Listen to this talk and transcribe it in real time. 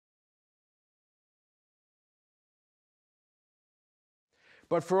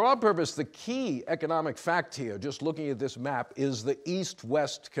But for our purpose, the key economic fact here, just looking at this map, is the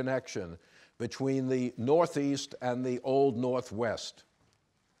east-west connection between the Northeast and the Old Northwest.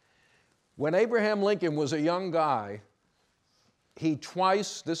 When Abraham Lincoln was a young guy, he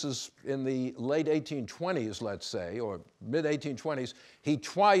twice, this is in the late 1820s, let's say, or mid-1820s,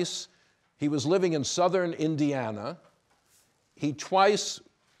 he was living in southern Indiana. He twice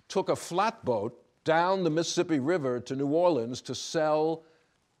took a flatboat down the Mississippi River to New Orleans to sell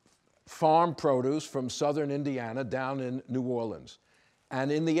farm produce from southern Indiana down in New Orleans.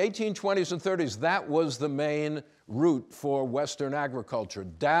 And in the 1820s and 30s, that was the main route for Western agriculture,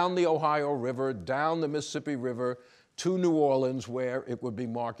 down the Ohio River, down the Mississippi River, to New Orleans, where it would be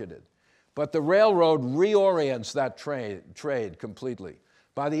marketed. But the railroad reorients that trade completely.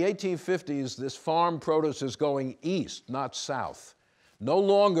 By the 1850s, this farm produce is going east, not south. No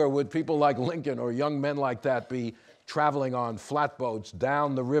longer would people like Lincoln or young men like that be traveling on flatboats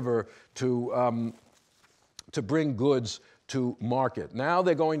down the river to bring goods to market. Now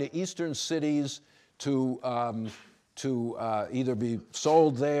they're going to eastern cities to either be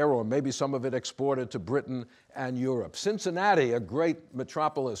sold there or maybe some of it exported to Britain and Europe. Cincinnati, a great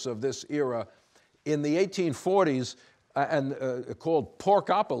metropolis of this era, in the 1840s, called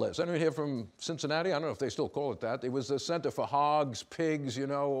Porkopolis. Anyone hear from Cincinnati? I don't know if they still call it that. It was the center for hogs, pigs, you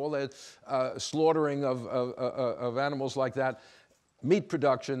know, all that slaughtering of animals like that, meat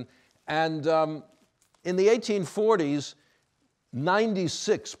production. And in the 1840s,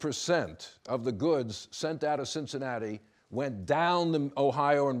 96% of the goods sent out of Cincinnati went down the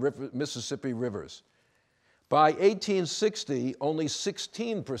Ohio and Mississippi rivers. By 1860, only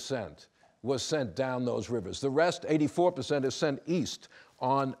 16% was sent down those rivers. The rest, 84%, is sent east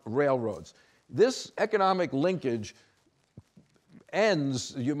on railroads. This economic linkage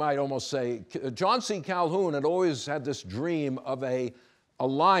ends, you might almost say. John C. Calhoun had always had this dream of a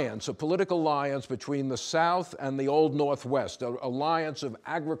alliance, a political alliance between the South and the Old Northwest, an alliance of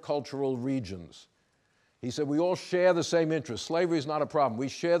agricultural regions. He said, we all share the same interests. Slavery is not a problem. We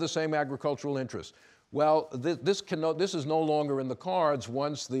share the same agricultural interests. Well, this is no longer in the cards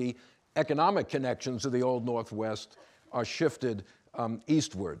once the economic connections of the Old Northwest are shifted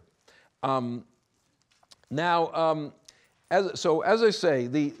eastward. As I say,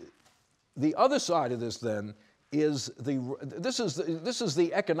 the other side of this then is this is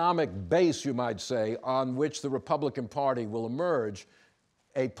the economic base, you might say, on which the Republican Party will emerge,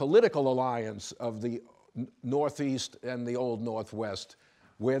 a political alliance of the Northeast and the Old Northwest,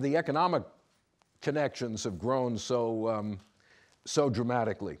 where the economic connections have grown so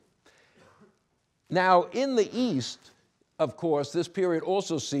dramatically. Now, in the East, of course, this period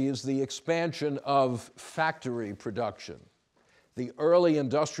also sees the expansion of factory production, the early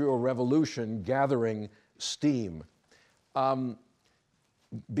Industrial Revolution gathering steam.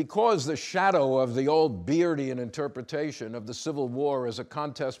 Because the shadow of the old Beardian interpretation of the Civil War as a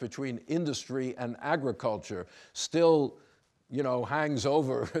contest between industry and agriculture still, you know, hangs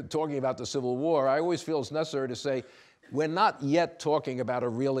over talking about the Civil War, I always feel it's necessary to say, we're not yet talking about a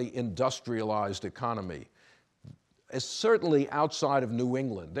really industrialized economy. It's certainly outside of New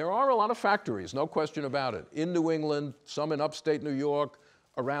England. There are a lot of factories, no question about it, in New England, some in upstate New York,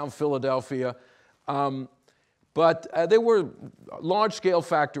 around Philadelphia. But there were large-scale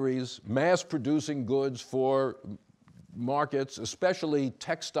factories, mass-producing goods for markets, especially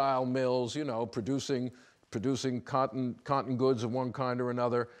textile mills, you know, producing cotton goods of one kind or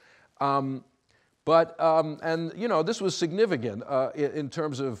another. And you know, this was significant in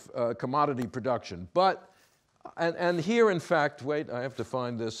terms of commodity production. And here, in fact, wait, I have to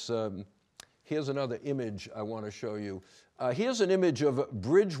find this. Here's another image I want to show you. Here's an image of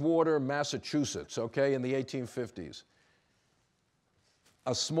Bridgewater, Massachusetts, okay, in the 1850s.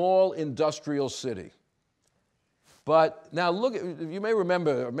 A small industrial city. But now look, you may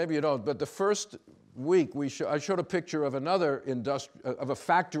remember, or maybe you don't, but the first week I showed a picture of of a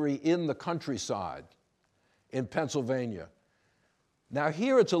factory in the countryside in Pennsylvania. Now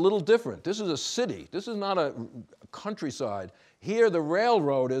here it's a little different. This is a city. This is not a countryside. Here the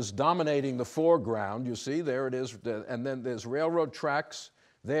railroad is dominating the foreground. You see, there it is. And then there's railroad tracks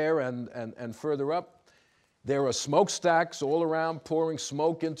there and further up. There are smokestacks all around pouring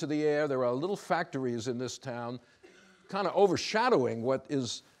smoke into the air. There are little factories in this town kind of overshadowing what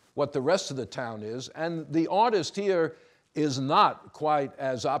the rest of the town is. And the artist here is not quite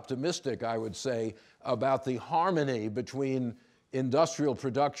as optimistic, I would say, about the harmony between industrial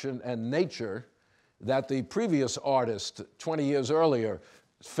production and nature that the previous artist 20 years earlier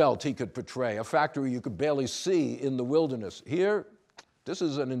felt he could portray, a factory you could barely see in the wilderness. Here, this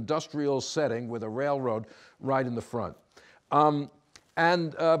is an industrial setting with a railroad right in the front. And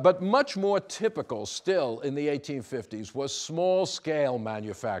But much more typical still in the 1850s was small-scale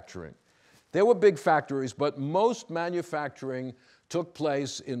manufacturing. There were big factories, but most manufacturing took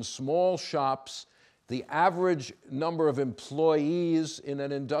place in small shops. The average number of employees in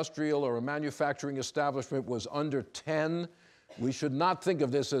an industrial or a manufacturing establishment was under 10. We should not think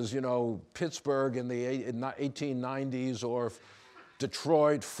of this as, you know, Pittsburgh in the 1890s or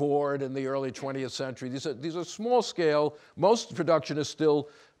Detroit, Ford in the early 20th century. These are small scale. Most production is still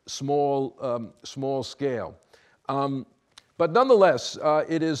small scale. But nonetheless,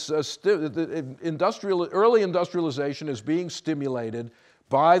 it is still, early industrialization is being stimulated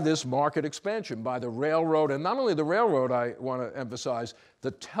by this market expansion, by the railroad, and not only the railroad, I want to emphasize,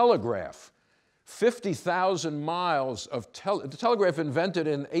 the telegraph. 50,000 miles of the telegraph invented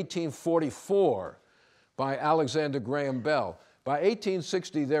in 1844 by Alexander Graham Bell. By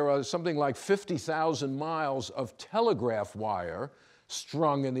 1860, there are something like 50,000 miles of telegraph wire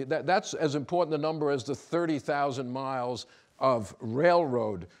strung in that's as important a number as the 30,000 miles of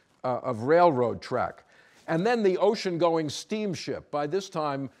railroad track. And then the ocean-going steamship. By this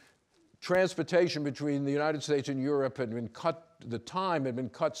time, transportation between the United States and Europe had been cut, the time had been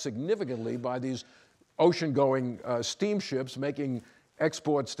cut significantly by these ocean-going steamships, making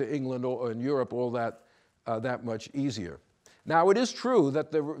exports to England and Europe all that much easier. Now, it is true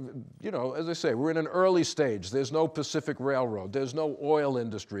that, you know, as I say, we're in an early stage. There's no Pacific Railroad. There's no oil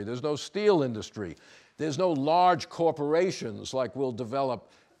industry. There's no steel industry. There's no large corporations like will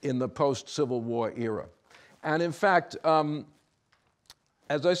develop in the post-Civil War era. And in fact,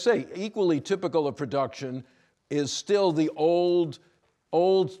 as I say, equally typical of production is still the old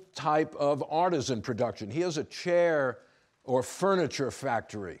type of artisan production. Here's a chair or furniture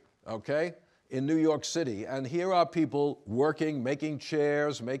factory, okay, in New York City. And here are people working, making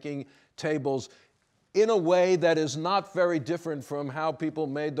chairs, making tables, in a way that is not very different from how people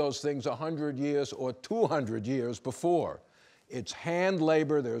made those things 100 years or 200 years before. It's hand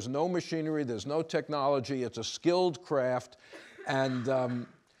labor, there's no machinery, there's no technology, it's a skilled craft, and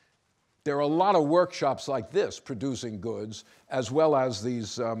there are a lot of workshops like this producing goods, as well as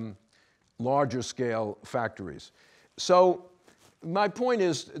these larger scale factories. So my point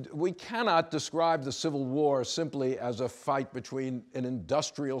is, we cannot describe the Civil War simply as a fight between an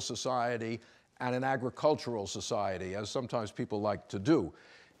industrial society and an agricultural society, as sometimes people like to do.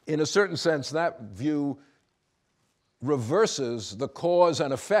 In a certain sense, that view reverses the cause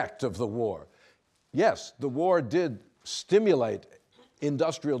and effect of the war. Yes, the war did stimulate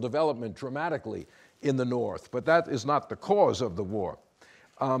industrial development dramatically in the North, but that is not the cause of the war.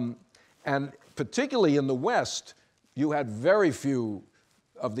 And particularly in the West, you had very few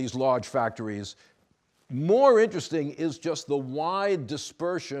of these large factories. More interesting is just the wide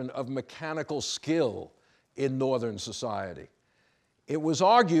dispersion of mechanical skill in Northern society. It was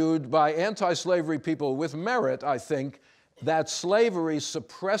argued by anti-slavery people with merit, I think, that slavery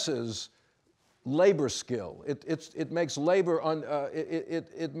suppresses labor skill. It makes labor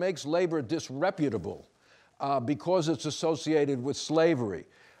disreputable because it's associated with slavery.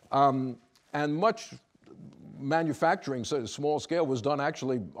 And much manufacturing, so small scale, was done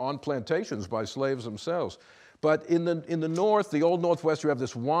actually on plantations by slaves themselves. But in the North, the old Northwest, you have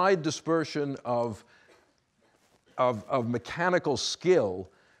this wide dispersion of mechanical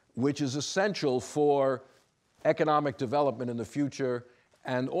skill, which is essential for economic development in the future,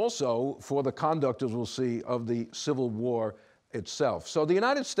 and also for the conduct, as we'll see, of the Civil War itself. So the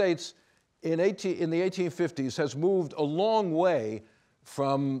United States in the 1850s has moved a long way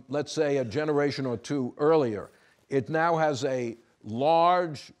from, let's say, a generation or two earlier. It now has a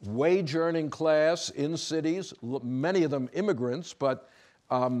large wage-earning class in cities, many of them immigrants, but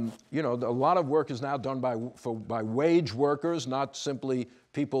you know, a lot of work is now done by wage workers, not simply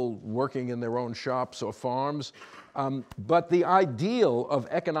people working in their own shops or farms. But the ideal of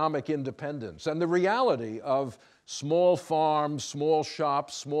economic independence and the reality of small farms, small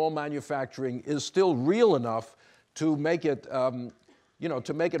shops, small manufacturing is still real enough to make it, you know,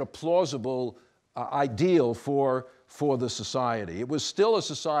 to make it a plausible ideal for the society. It was still a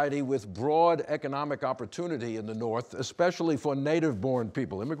society with broad economic opportunity in the North, especially for native-born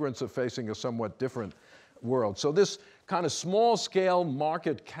people. Immigrants are facing a somewhat different world. So this kind of small-scale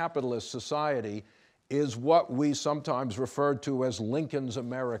market capitalist society is what we sometimes refer to as Lincoln's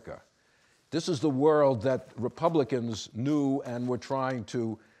America. This is the world that Republicans knew and were trying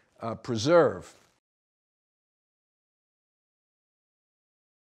to preserve.